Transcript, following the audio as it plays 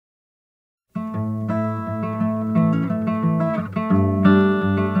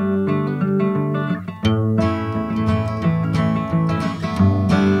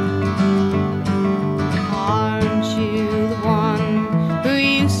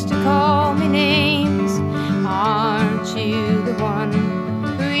used to call me names? Aren't you the one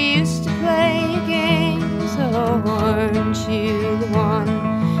who used to play games? Oh, weren't you the one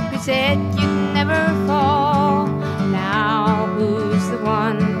who said you'd never fall? Now who's the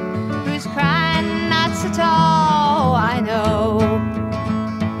one who's crying not so tall? I know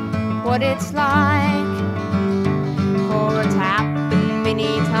what it's like, for it's happened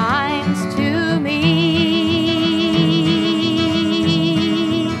many times to me.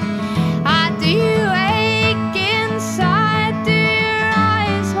 Do you ache inside? Do your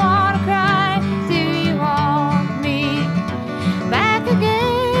eyes want to cry? Do you want me back again?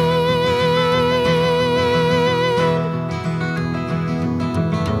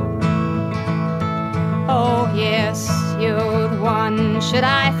 Oh yes, you're the one. Should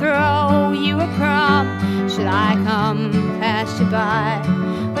I throw you a crumb? Should I come pass you by?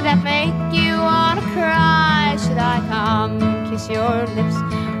 Would that make you want to cry? Should I come kiss your lips?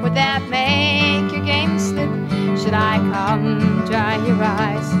 Would that make your game slip? Should I come dry your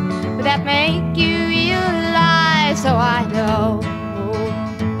eyes? Would that make you realize? Oh, I know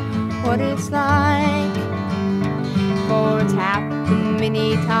what it's like, for it's happened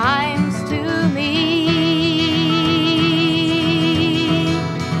many times to me.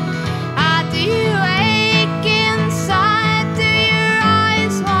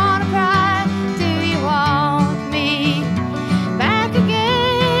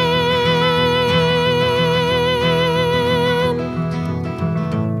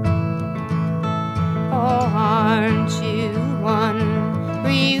 Aren't you the one who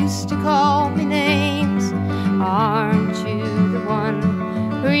used to call me names? Aren't you the one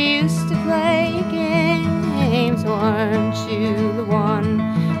who used to play games? Weren't you the one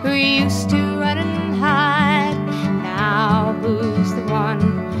who used to run and hide? Now who's the one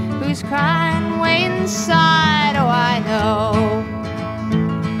who's crying way inside? Oh, I know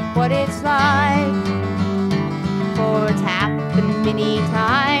what it's like, for it's happened many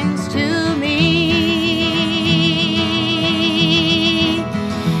times